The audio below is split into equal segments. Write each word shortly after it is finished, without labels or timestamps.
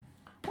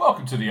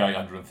Welcome to the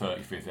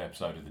 835th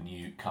episode of the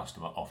New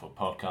Customer Offer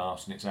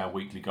Podcast, and it's our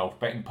weekly golf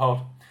betting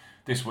pod.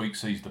 This week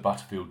sees the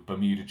Butterfield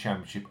Bermuda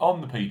Championship on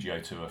the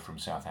PGA Tour from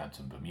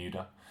Southampton,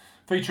 Bermuda,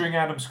 featuring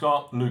Adam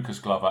Scott, Lucas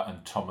Glover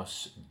and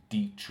Thomas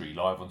Dietrich.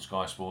 Live on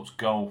Sky Sports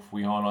Golf,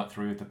 we highlight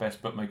three of the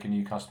best bookmaker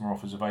new customer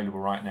offers available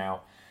right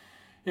now.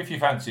 If you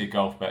fancy a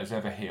golf bet as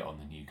ever here on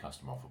the New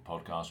Customer Offer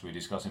Podcast, we're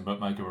discussing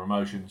bookmaker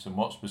promotions and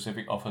what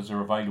specific offers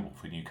are available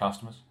for new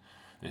customers.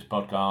 This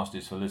podcast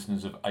is for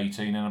listeners of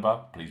 18 and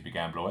above. Please be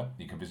gamble aware.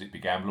 You can visit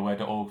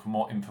begambleaware.org for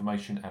more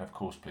information, and of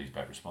course, please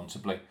bet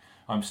responsibly.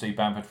 I'm Steve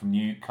Bamford from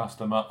New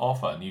Customer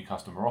Offer,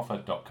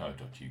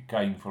 newcustomeroffer.co.uk. You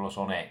can follow us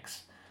on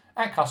X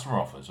at Customer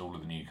Offers. All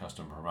of the new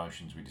customer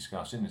promotions we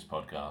discuss in this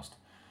podcast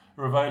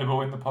are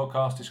available in the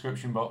podcast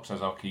description box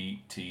as our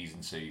key T's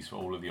and C's for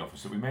all of the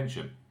offers that we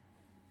mention.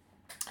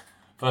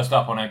 First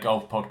up on our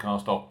golf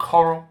podcast are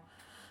Coral,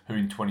 who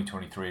in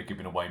 2023 are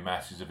giving away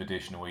masses of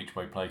additional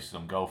each-way places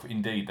on golf.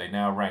 Indeed, they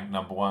now rank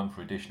number one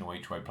for additional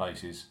each-way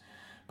places,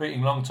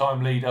 beating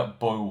long-time leader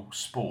Boyle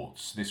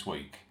Sports this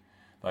week.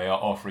 They are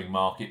offering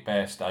market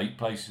best 8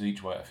 places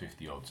each way at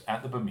 50 odds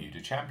at the Bermuda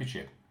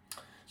Championship.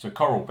 So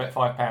Coral, bet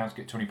 £5,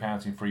 get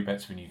 £20 in free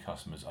bets for new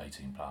customers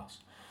 18 plus.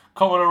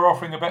 Coral are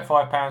offering a bet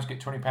 £5,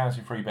 get £20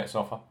 in free bets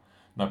offer.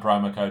 No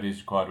promo code is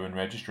required when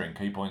registering.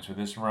 Key points for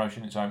this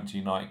promotion: it's open to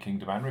United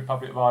Kingdom and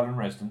Republic of Ireland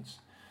residents.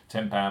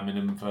 £10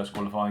 minimum first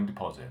qualifying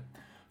deposit.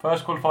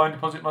 First qualifying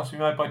deposit must be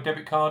made by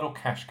debit card or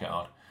cash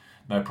card.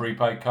 No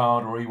prepaid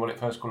card or e-wallet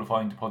first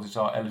qualifying deposits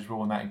are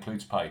eligible, and that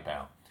includes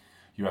PayPal.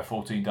 You have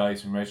 14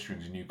 days from registering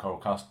as a new Coral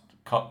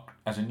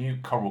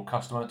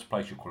customer to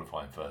place your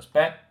qualifying first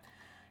bet.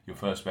 Your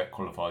first bet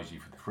qualifies you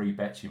for the free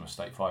bets. You must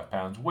stake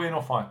 £5 win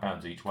or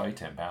 £5 each way,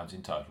 £10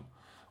 in total,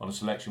 on a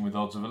selection with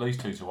odds of at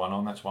least 2 to 1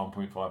 on, that's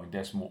 1.5 in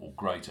decimal or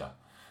greater.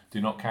 Do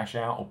not cash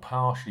out or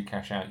partially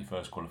cash out your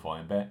first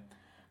qualifying bet.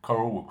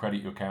 Coral will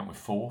credit your account with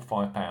 4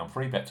 £5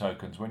 free bet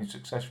tokens when you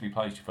successfully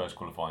place your first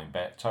qualifying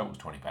bet, totals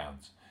 £20.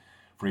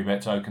 Free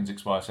bet tokens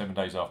expire 7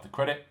 days after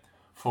credit.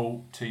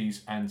 Full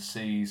T's and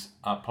C's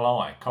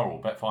apply. Coral,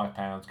 bet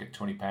 £5, get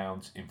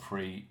 £20 in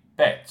free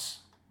bets.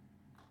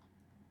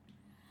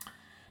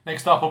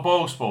 Next up are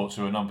Boyle Sports,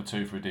 who are number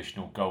 2 for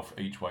additional golf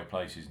each-way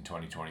places in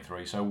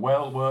 2023, so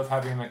well worth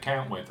having an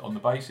account with on the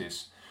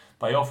basis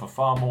they offer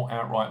far more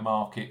outright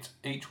market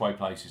each-way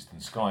places than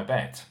Sky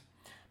Bet,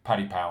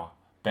 Paddy Power,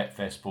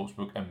 Betfair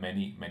Sportsbook and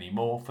many, many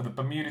more. For the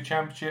Bermuda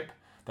Championship,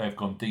 they have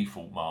gone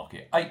default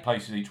market, 8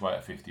 places each way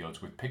at 50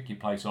 odds with pick your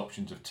place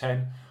options of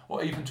 10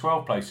 or even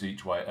 12 places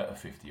each way at a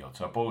 50 odds.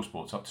 So Boyle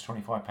Sports up to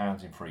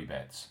 £25 in free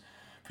bets.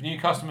 For new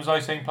customers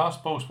 18 plus,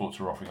 Boyle Sports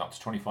are offering up to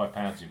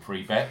 £25 in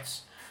free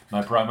bets.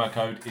 No promo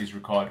code is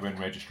required when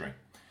registering.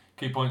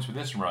 Key points for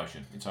this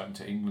promotion: it's open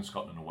to England,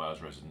 Scotland and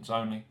Wales residents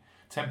only.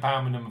 £10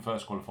 minimum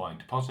first qualifying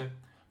deposit.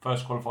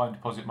 First qualifying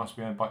deposit must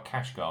be earned by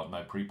cash card.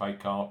 No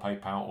prepaid card,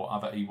 PayPal or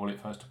other e-wallet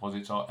first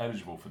deposits are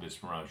eligible for this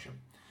promotion.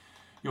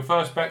 Your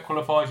first bet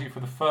qualifies you for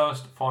the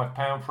first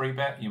 £5 free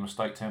bet. You must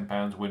stake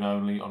 £10 win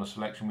only on a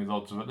selection with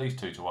odds of at least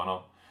 2 to 1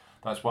 on.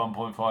 That's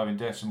 1.5 in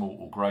decimal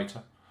or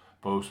greater.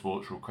 Boyle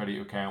Sports will credit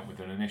your account with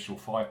an initial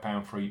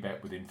 £5 free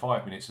bet within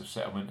 5 minutes of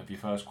settlement of your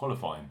first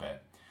qualifying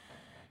bet.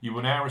 You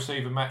will now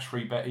receive a match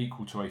free bet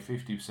equal to a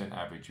 50%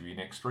 average of your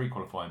next 3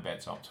 qualifying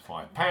bets up to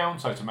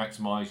 £5. So to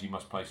maximise, you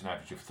must place an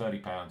average of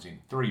 £30 in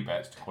 3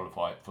 bets to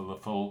qualify for the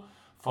full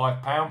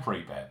 £5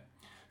 free bet.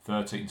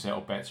 13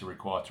 settled bets are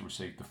required to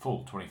receive the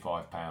full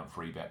 £25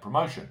 free bet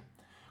promotion.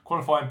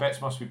 Qualifying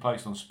bets must be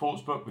placed on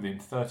Sportsbook within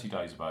 30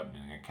 days of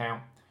opening an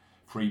account.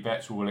 Free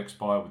bets will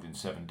expire within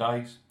 7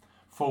 days.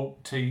 Full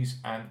T's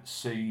and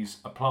C's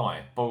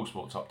apply. Boyle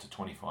Sports up to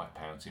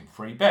 £25 in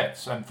free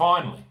bets. And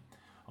finally,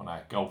 on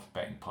our golf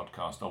betting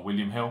podcast are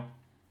William Hill.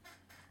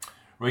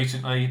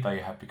 Recently, they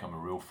have become a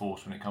real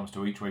force when it comes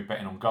to each-way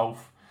betting on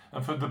golf.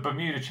 And for the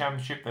Bermuda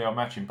Championship, they are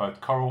matching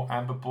both Coral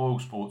and Boyle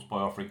Sports by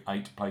offering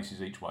 8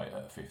 places each way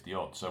at 50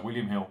 odds. So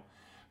William Hill,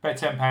 bet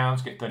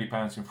 £10, get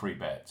 £30 in free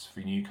bets.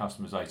 For new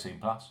customers 18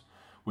 plus,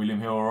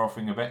 William Hill are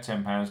offering a bet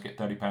 £10, get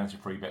 £30 in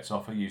free bets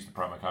offer. Use the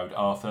promo code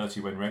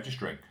R30 when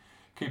registering.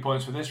 Key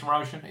points for this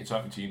promotion: it's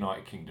open to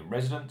United Kingdom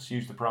residents.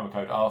 Use the promo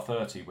code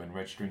R30 when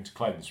registering to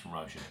claim this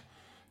promotion.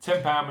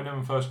 £10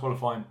 minimum first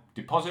qualifying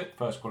deposit.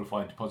 First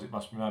qualifying deposit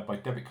must be made by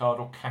debit card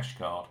or cash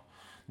card.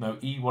 No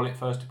e-wallet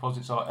first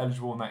deposits are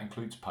eligible, and that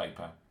includes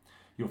PayPal.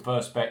 Your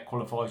first bet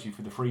qualifies you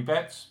for the free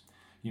bets.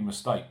 You must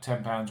stake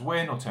 £10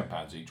 win or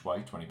 £10 each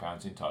way,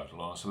 £20 in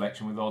total, on a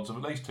selection with odds of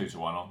at least 2 to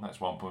 1 on, that's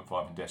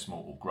 1.5 in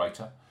decimal or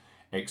greater.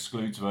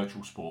 Excludes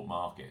virtual sport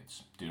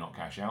markets. Do not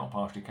cash out or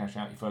partially cash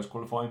out your first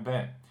qualifying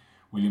bet.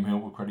 William Hill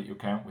will credit your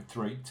account with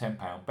 3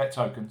 £10 bet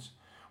tokens.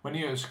 When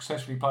you have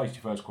successfully placed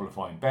your first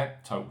qualifying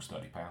bet, totals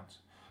 £30.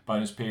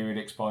 Bonus period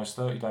expires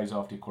 30 days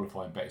after your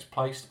qualifying bet is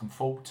placed, and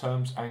full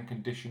terms and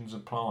conditions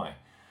apply.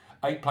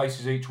 8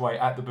 places each way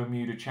at the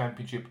Bermuda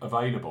Championship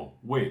available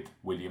with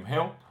William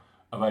Hill,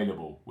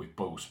 available with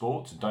Boyle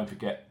Sports, and don't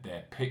forget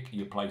their pick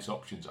your place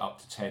options up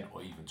to 10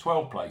 or even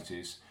 12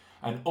 places,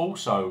 and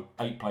also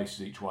 8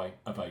 places each way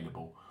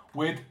available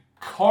with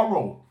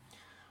Coral.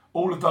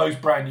 All of those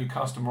brand new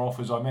customer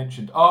offers I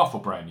mentioned are for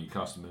brand new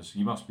customers.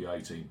 You must be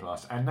 18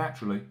 plus, and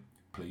naturally,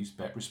 please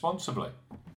bet responsibly.